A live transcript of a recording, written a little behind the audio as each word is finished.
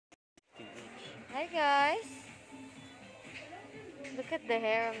Hi guys. Look at the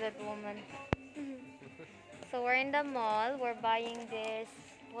hair of that woman. So we're in the mall. We're buying this.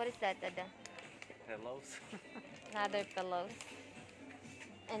 What is that, Dada? Pillows. Another pillows.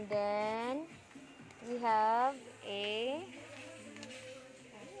 And then we have a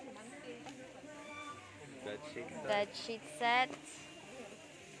Bed sheet. bed sheet set.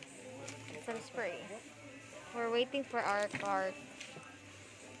 Some spray. We're waiting for our cart. I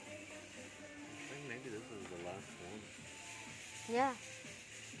think maybe this is the last one. Yeah.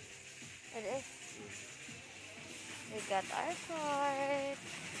 It is. We got our cart.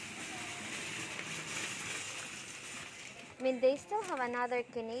 I mean, they still have another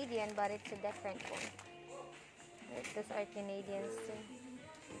Canadian, but it's a different one. Those are Canadians too.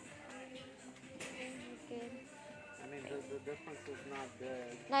 Okay. I mean, the difference is not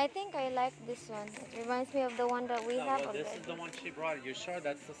big. No, I think I like this one. It reminds me of the one that we No, have well, this already. is the one she brought. You sure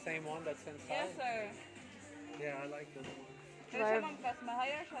that's the same one that's inside? Yes, sir. Yeah, I like this one. Pero siya ma'am, kas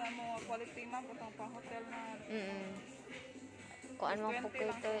mahaya siya na mga quality ma'am, butang pang hotel na. Kuan man po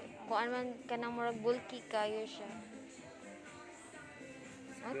ito. Kuan man ka na murag bulky kayo siya.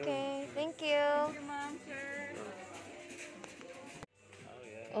 Okay, thank you. Thank you, ma'am, sir. Oh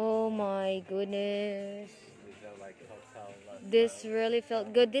yeah. Oh my goodness. These are like hotel. This really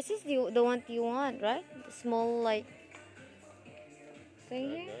felt good. This is the one you want, right? The small like thing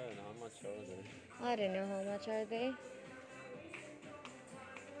They're here. good. How much are they? I don't know how much are they.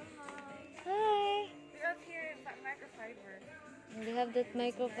 Hi. We have here microfiber. They have that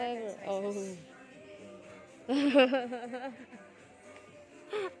microfiber. Oh.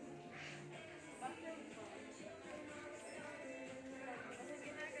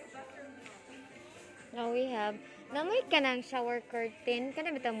 Now we have. Namoy ka ng shower curtain.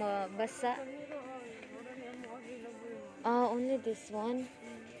 Kana bitang mo basa. Oh, only this one.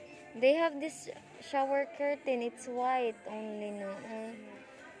 They have this shower curtain. It's white only no.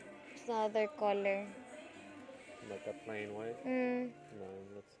 It's the other color. Like a plain white? Mm. No,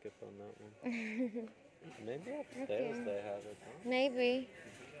 let's skip on that one. Maybe upstairs Okay. they have it, huh? Maybe.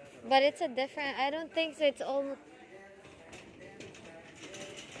 But it's a different. I don't think so. It's all.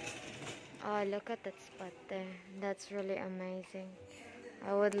 Oh, look at that spot there. That's really amazing.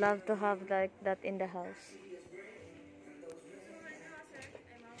 I would love to have like that in the house.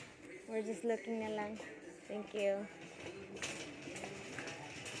 We're just looking na lang. Thank you.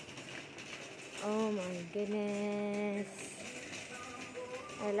 Oh my goodness.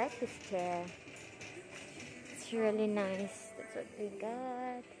 I like this chair. It's really nice. That's what we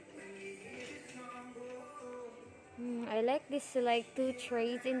got. I like this like two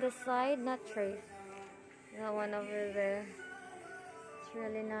trays in the side, not trays. That one over there. It's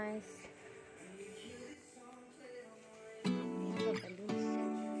really nice. We have a balloon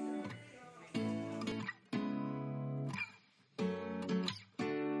set.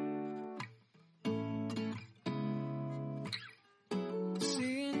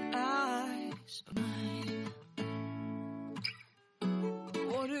 Seeing eyes of mine,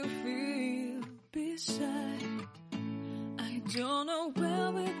 what do you feel beside? I don't know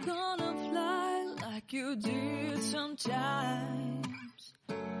where we're gonna fly like you did sometimes.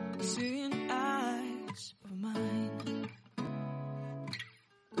 Seeing eyes of mine,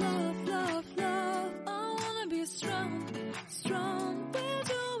 love, love, love, I wanna be strong, strong. We're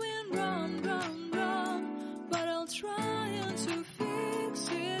doing wrong, wrong, wrong, but I'll try to fix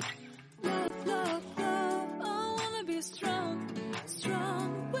it. Love, love, love, I wanna be strong,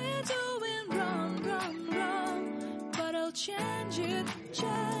 strong. We're doing wrong, wrong, wrong, but I'll change it,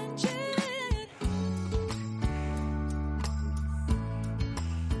 change it.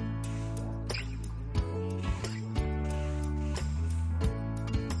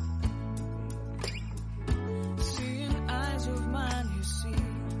 Seeing eyes of mine, you see,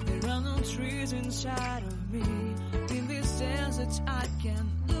 there are no trees inside of me. In this desert, I can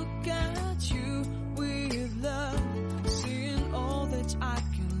look at you with love. Seeing all that I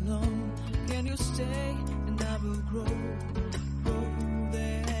can learn. Can you stay and I will grow? Grow the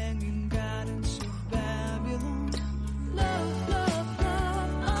hanging gardens of Babylon. Love, love,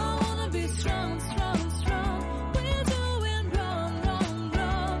 love, I wanna be strong, strong, strong. We're doing wrong, wrong,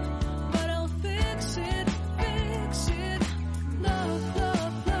 wrong, but I'll fix it, fix it. Love,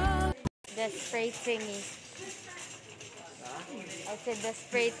 love, love. The spray thingy. I said the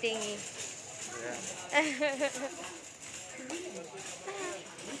spray thingy. Yeah.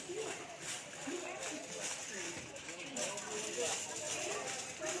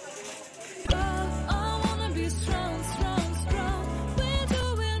 Love, I wanna be strong, strong, strong. We're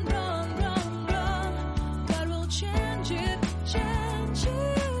doing wrong, wrong, wrong, but we'll change it, change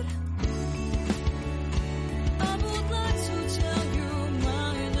it.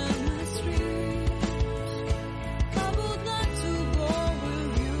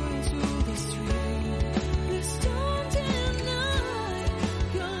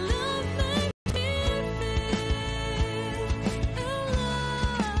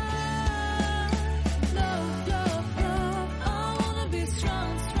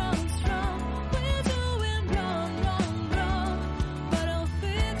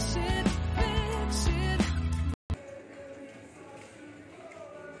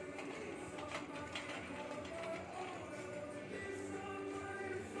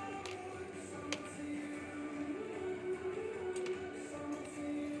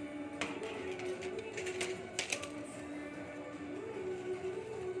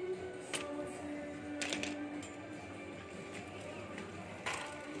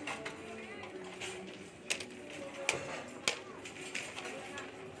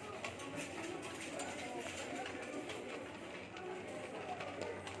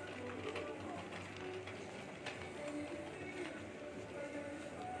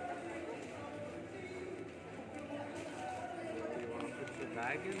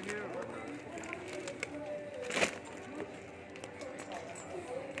 bag in here or not?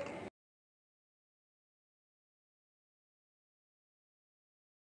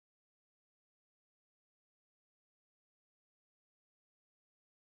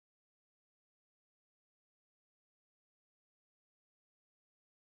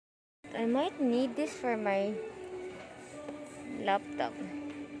 I might need this for my laptop.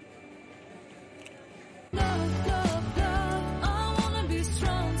 Love, love, love. I wanna be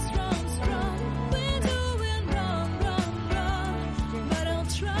strong, strong, strong. We're doing wrong, wrong, wrong. But I'm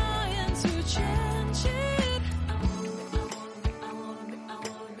trying to change it. I wanna be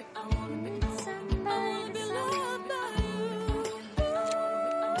loved by you.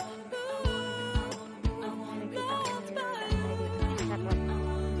 I wanna be loved by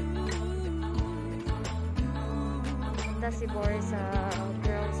Punta si Boris sa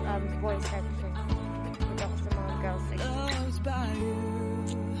boys section. Punta ko sa mga girls section. loved by you.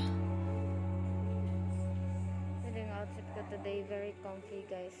 Ito yung outfit ko today. Very comfy,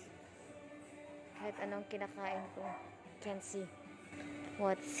 guys. Kahit anong kinakain ko, can't see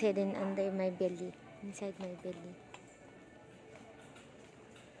what's hidden under my belly. Inside my belly.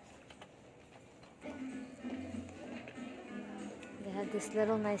 They have these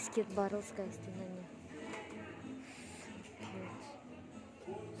little nice cute bottles, guys. Tingnan niyo.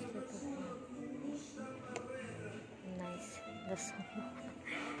 Nice. That's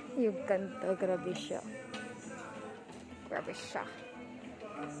yung kanta, grabe siya. Grabe siya.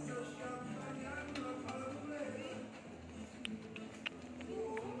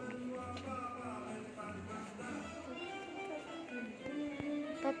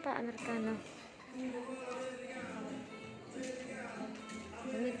 Papa, Americano.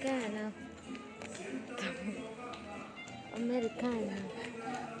 Americano. Americano.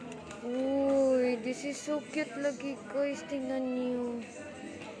 Uy, this is so cute lagi, guys. Tingnan niyo.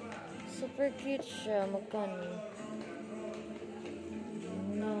 Super cute siya. Magkano?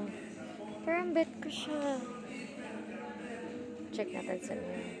 No. Parang bet ko siya. Check natin sa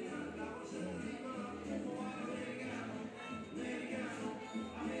niya.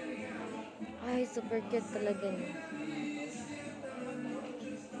 Ay, super cute talaga niya.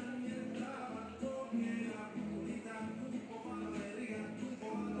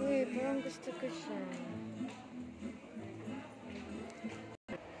 Uy, parang gusto ko siya.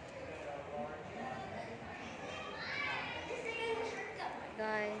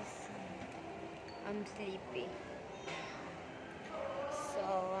 Guys, I'm sleepy. So,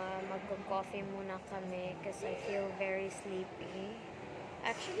 magko-coffee muna kami kasi I feel very sleepy.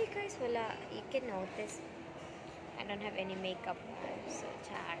 Actually, guys, wala. You can notice I don't have any makeup on, so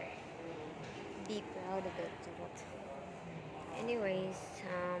tired. Be proud of it. Anyways,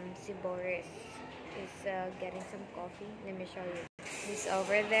 si Boris is getting some coffee. Let me show you. He's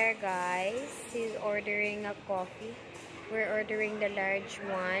over there, guys. He's ordering a coffee. We're ordering the large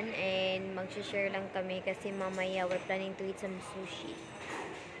one and mag-share lang kami kasi mamaya we're planning to eat some sushi.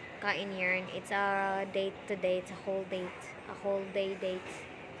 Kain yarn. It's a date today. It's a whole date. A whole day date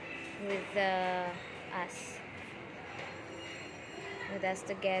with us. With us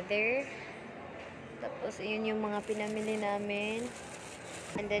together. Tapos, yun yung mga pinamili namin.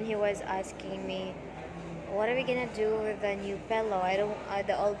 And then he was asking me, what are we gonna do with the new pillow?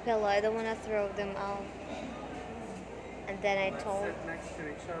 The old pillow. I don't wanna throw them out. And then I told. Sit next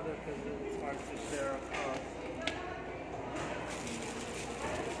to each other because it's hard to share a cost.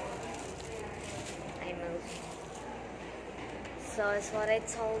 I moved. So it's what I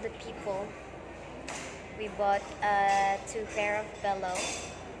told the people. We bought 2 pair of pillow.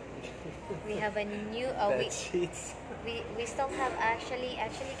 We have a new. Bed sheets. We still have actually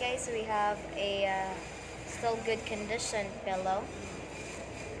guys, we have a still good condition pillow.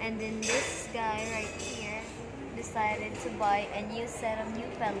 And then this guy right here decided to buy a new set of new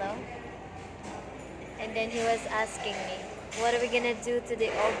pillow. And then he was asking me, what are we gonna do to the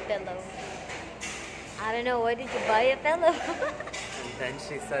old pillow? I don't know, why did you buy a pillow? And then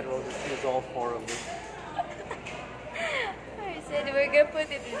she said, we'll just use all 4 of them. I said, we're gonna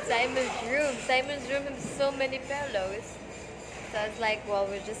put it in Simon's room. Simon's room has so many pillows. So I was like, well,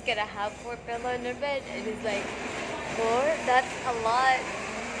 we're just gonna have 4 pillows in our bed. And he's like, 4? That's a lot.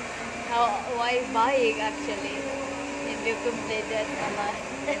 Why buying actually? If you complete that a lot.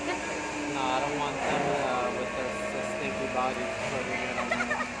 No, I don't want them with their stinky bodies putting it on me.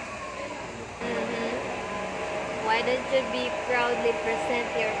 Why don't you be proudly present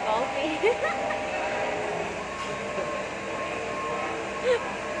your coffee?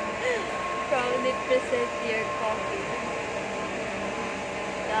 Proudly present your coffee.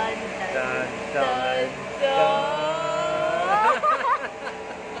 Dun dun dun dun. Dun.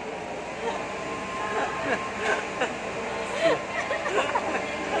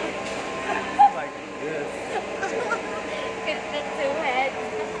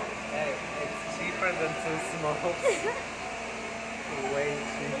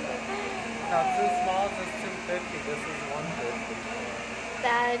 Now, two smalls is 250. This is 150.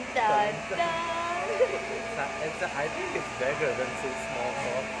 Dun, dun, dun. I think it's bigger than two small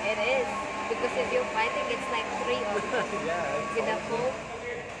balls. It is. Because if you're fighting, it's like 3 or 4. Yeah, it's With a all full.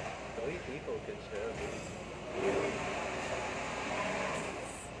 3 people can share this.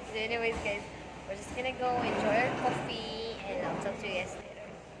 So anyways, guys, we're just gonna go enjoy our coffee and I'll talk to you guys later.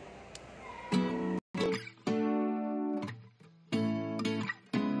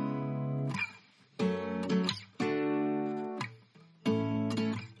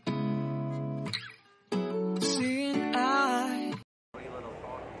 Seeing eye. 3 little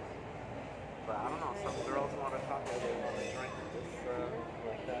parties. But I don't know, some girls want to talk or they want to drink this,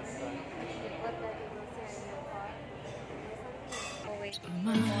 like that. Oh, wait.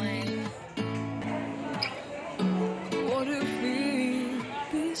 Mine. What if we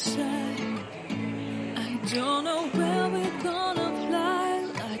decide? I don't know where we're gonna fly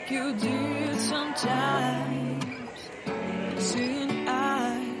like you did sometimes. Seeing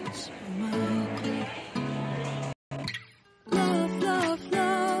eyes of mine. Love, love,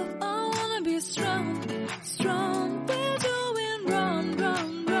 love. I wanna be strong, strong. We're doing wrong,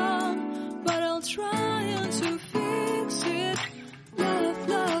 wrong, wrong. But I'll try to fix it. Love,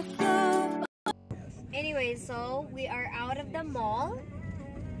 love, love. Anyway, so we are out of the mall.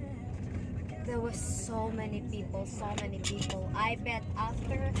 There was so many people, so many people. I bet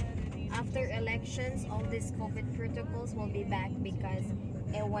after elections, all these COVID protocols will be back because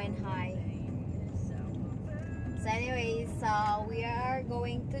it went high. So anyways, we are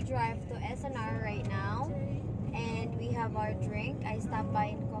going to drive to SNR right now. And we have our drink. I stopped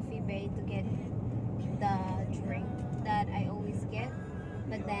by in Coffee Bay to get the drink that I always get.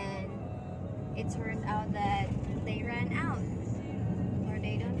 But then it turned out that they ran out. Or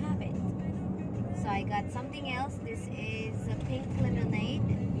they don't have it. So I got something else. This is a pink lemonade.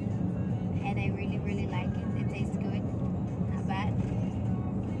 And I really, really like it. It tastes good. Not bad.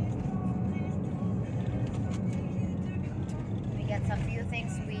 We got some few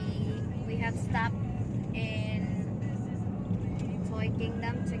things. We have stopped in Toy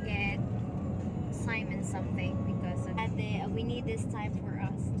Kingdom to get Simon something because of we need this time for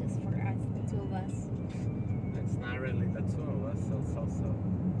us, just for us, the two of us. It's not really the two of us, so it's also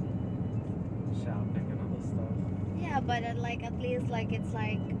shopping and other stuff. Yeah, but at least it's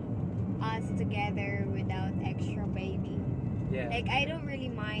like us together without extra baby. Yeah. Like I don't really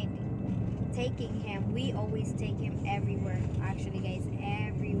mind taking him. We always take him everywhere. Actually, guys,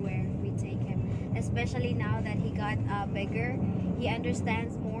 everywhere we take him. Especially now that he got bigger, he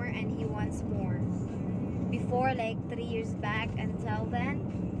understands more and he wants more. Before, like 3 years back until then,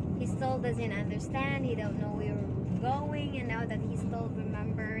 he still doesn't understand. He don't know where we're going, and now that he still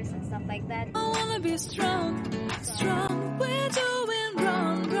remembers and stuff like that. I wanna be strong, strong. We're doing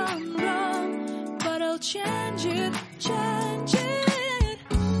wrong, wrong, wrong. But I'll change it, change it.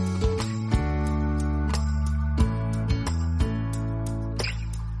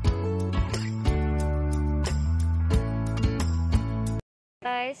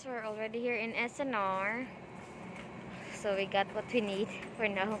 Guys, we're already here in SNR. So we got what we need for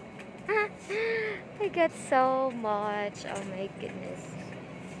now. We got so much. Oh my goodness.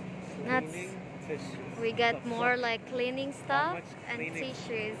 Nuts. Tissues. We got more like cleaning stuff much and cleaning?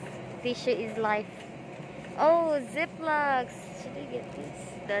 tissues. Tissue is life. Oh, Ziplocs. Should I get this?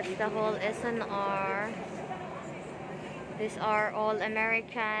 That's the whole SNR. These are all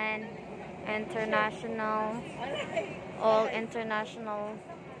American, international, all international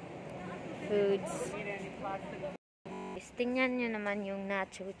foods. Tingnan nyo naman yung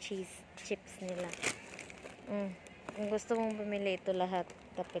nacho cheese chips nila. Kung gusto mong bumili ito lahat,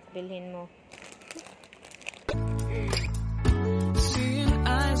 dapat bilhin mo. Seeing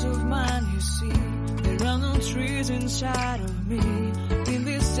eyes of mine, you see, there are no trees inside of me. In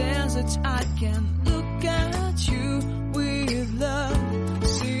this desert, I can look at you with love.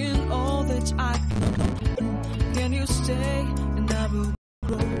 Seeing all that I can you stay and I will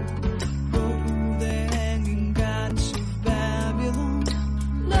grow.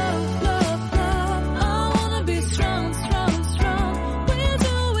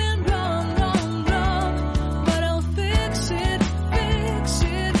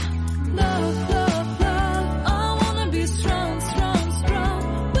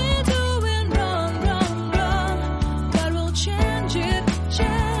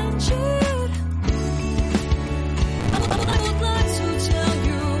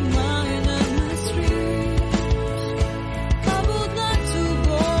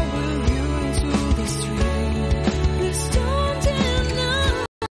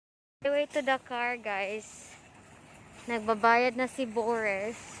 To the car, guys. Nagbabayad na si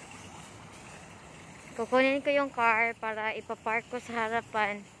Boris. Kukunin ko yung car para ipapark ko sa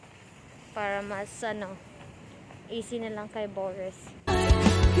harapan para mas easy na lang kay Boris.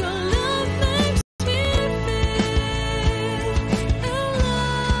 Your love makes me feel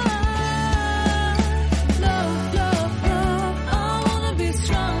alive. Love, love, love. I wanna be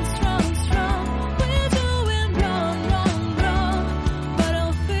strong, strong, strong. We're doing wrong, wrong, wrong, but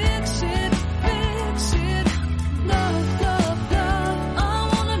I'll fix it, fix it. Love, love, love. I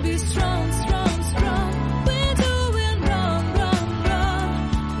wanna be strong, strong, strong. We're doing wrong, wrong, wrong,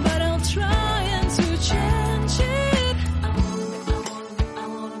 but I'll try and to change it. I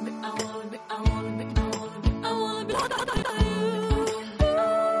wanna be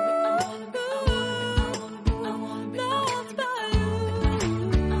loved by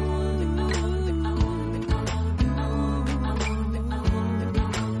you.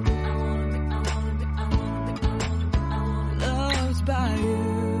 Loved by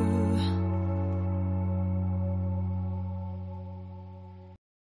you.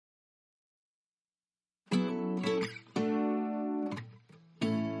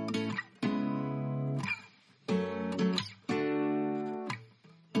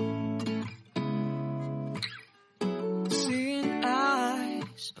 Seeing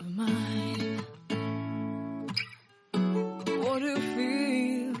eyes of mine, what do you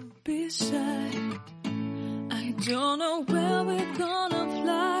feel beside? I don't know where we're gonna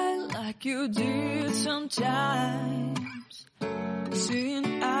fly like you did sometimes.